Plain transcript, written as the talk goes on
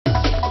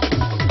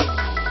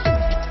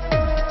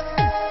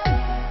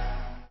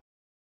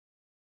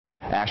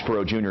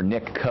Asheboro junior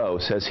Nick Coe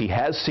says he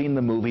has seen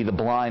the movie The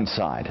Blind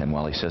Side, and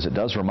while he says it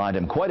does remind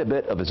him quite a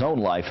bit of his own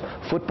life,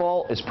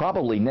 football is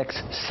probably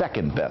Nick's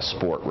second best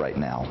sport right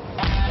now.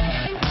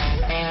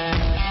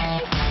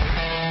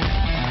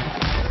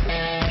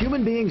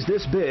 Human beings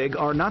this big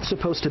are not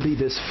supposed to be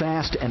this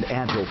fast and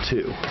agile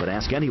too. But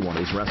ask anyone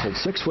who's wrestled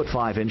 6'5",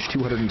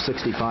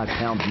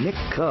 265-pound Nick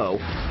Coe,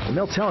 and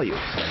they'll tell you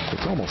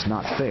it's almost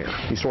not fair.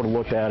 He's sort of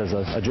looked at as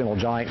a gentle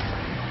giant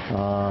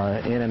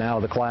in and out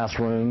of the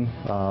classroom,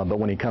 but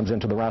when he comes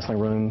into the wrestling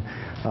room,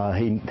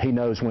 he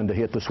knows when to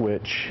hit the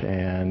switch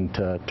and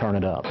to turn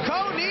it up.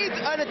 Coe needs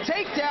a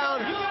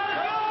takedown.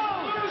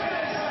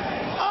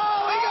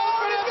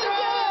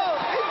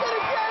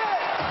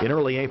 In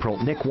early April,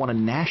 Nick won a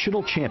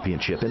national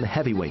championship in the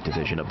heavyweight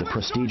division of the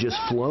prestigious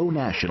Flow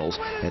Nationals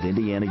at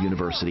Indiana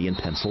University in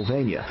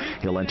Pennsylvania.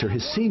 He'll enter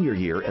his senior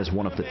year as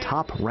one of the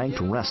top-ranked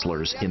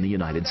wrestlers in the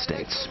United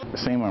States.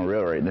 Seem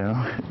unreal right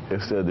now. It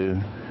still do.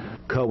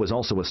 Coe is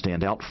also a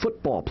standout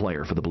football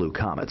player for the Blue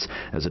Comets.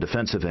 As a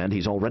defensive end,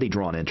 he's already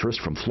drawn interest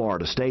from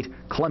Florida State,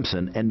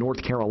 Clemson, and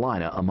North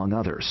Carolina, among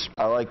others.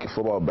 I like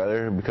football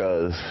better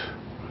because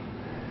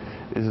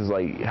this is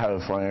like having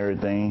fun and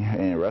everything,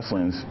 and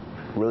wrestling's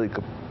really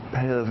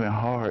competitive and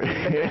hard.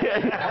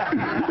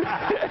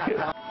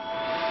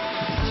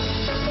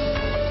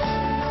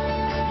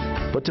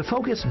 But to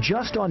focus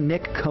just on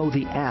Nick Coe,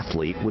 the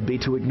athlete, would be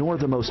to ignore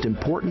the most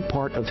important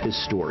part of his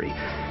story.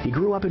 He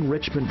grew up in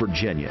Richmond,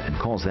 Virginia, and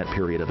calls that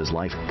period of his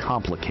life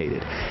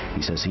complicated.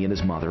 He says he and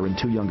his mother and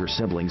two younger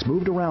siblings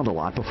moved around a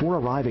lot before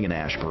arriving in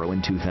Asheboro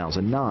in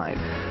 2009.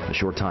 A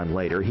short time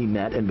later, he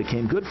met and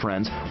became good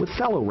friends with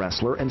fellow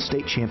wrestler and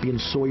state champion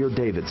Sawyer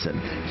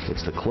Davidson.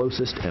 It's the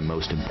closest and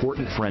most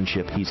important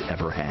friendship he's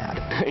ever had.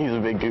 He's a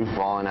big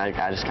goofball, and I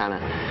just kind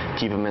of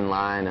keep him in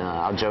line.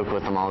 I'll joke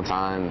with him all the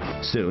time.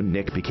 Soon,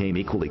 Nick became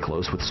equally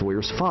close with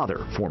Sawyer's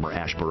father, former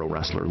Asheboro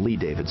wrestler Lee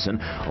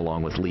Davidson,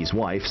 along with Lee's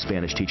wife,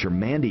 Spanish teacher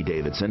Mandy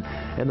Davidson,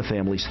 and the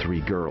family's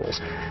three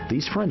girls.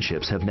 These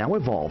friendships have now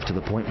evolved to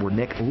the point where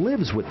Nick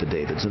lives with the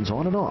Davidsons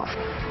on and off,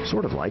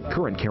 sort of like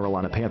current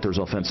Carolina Panthers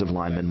offensive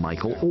lineman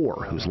Michael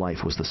Orr, whose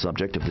life was the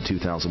subject of the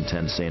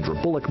 2010 Sandra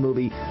Bullock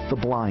movie, The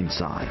Blind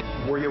Side.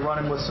 Were you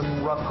running with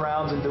some rough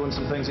crowds and doing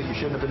some things that you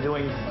shouldn't have been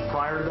doing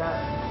prior to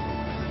that?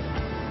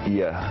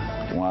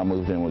 Yeah, when I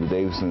moved in with the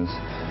Davidsons,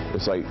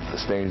 it's like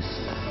things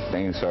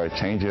started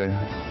changing.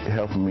 It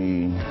helped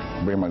me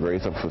bring my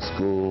grades up for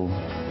school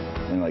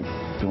and like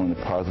doing the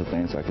positive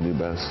things I could do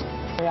best.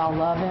 We all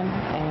love him,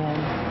 and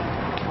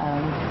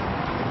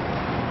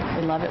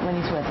we love it when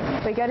he's with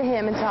us. We go to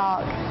him and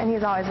talk, and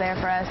he's always there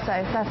for us,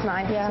 so that's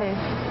nice too.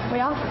 We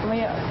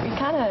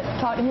kind of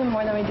talk to him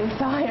more than we do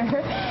Sawyer.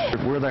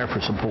 We're there for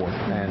support,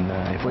 and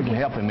if we can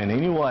help him in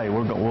any way,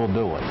 we'll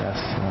do it.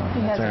 That's our intentions.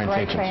 He has a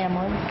great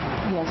family.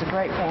 He has a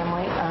great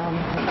family.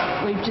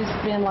 We've just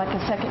been like a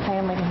second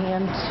family to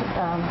him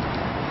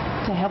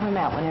to help him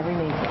out whenever he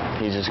needs it.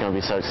 He's just going to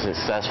be so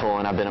successful,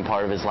 and I've been a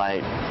part of his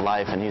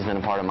life, and he's been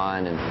a part of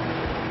mine, and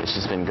it's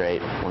just been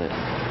great. I wouldn't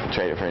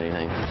trade it for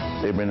anything.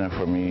 They've been there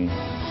for me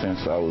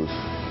since I was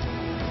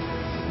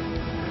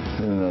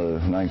in the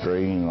 9th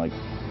grade, and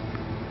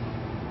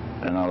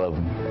I love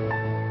them.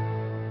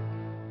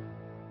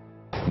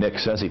 Nick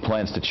says he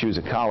plans to choose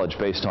a college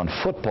based on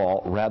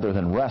football rather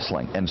than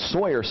wrestling. And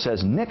Sawyer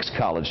says Nick's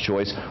college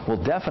choice will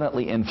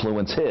definitely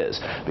influence his,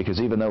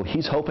 because even though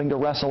he's hoping to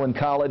wrestle in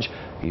college,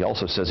 he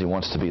also says he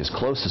wants to be as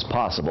close as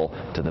possible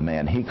to the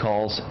man he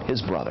calls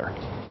his brother.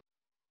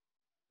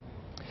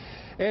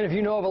 And if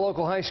you know of a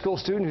local high school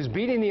student who's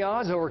beating the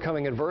odds,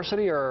 overcoming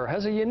adversity, or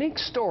has a unique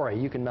story,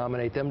 you can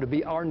nominate them to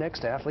be our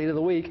next Athlete of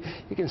the Week.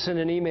 You can send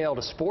an email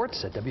to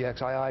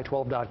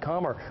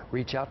sports@WXII12.com or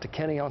reach out to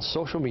Kenny on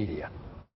social media.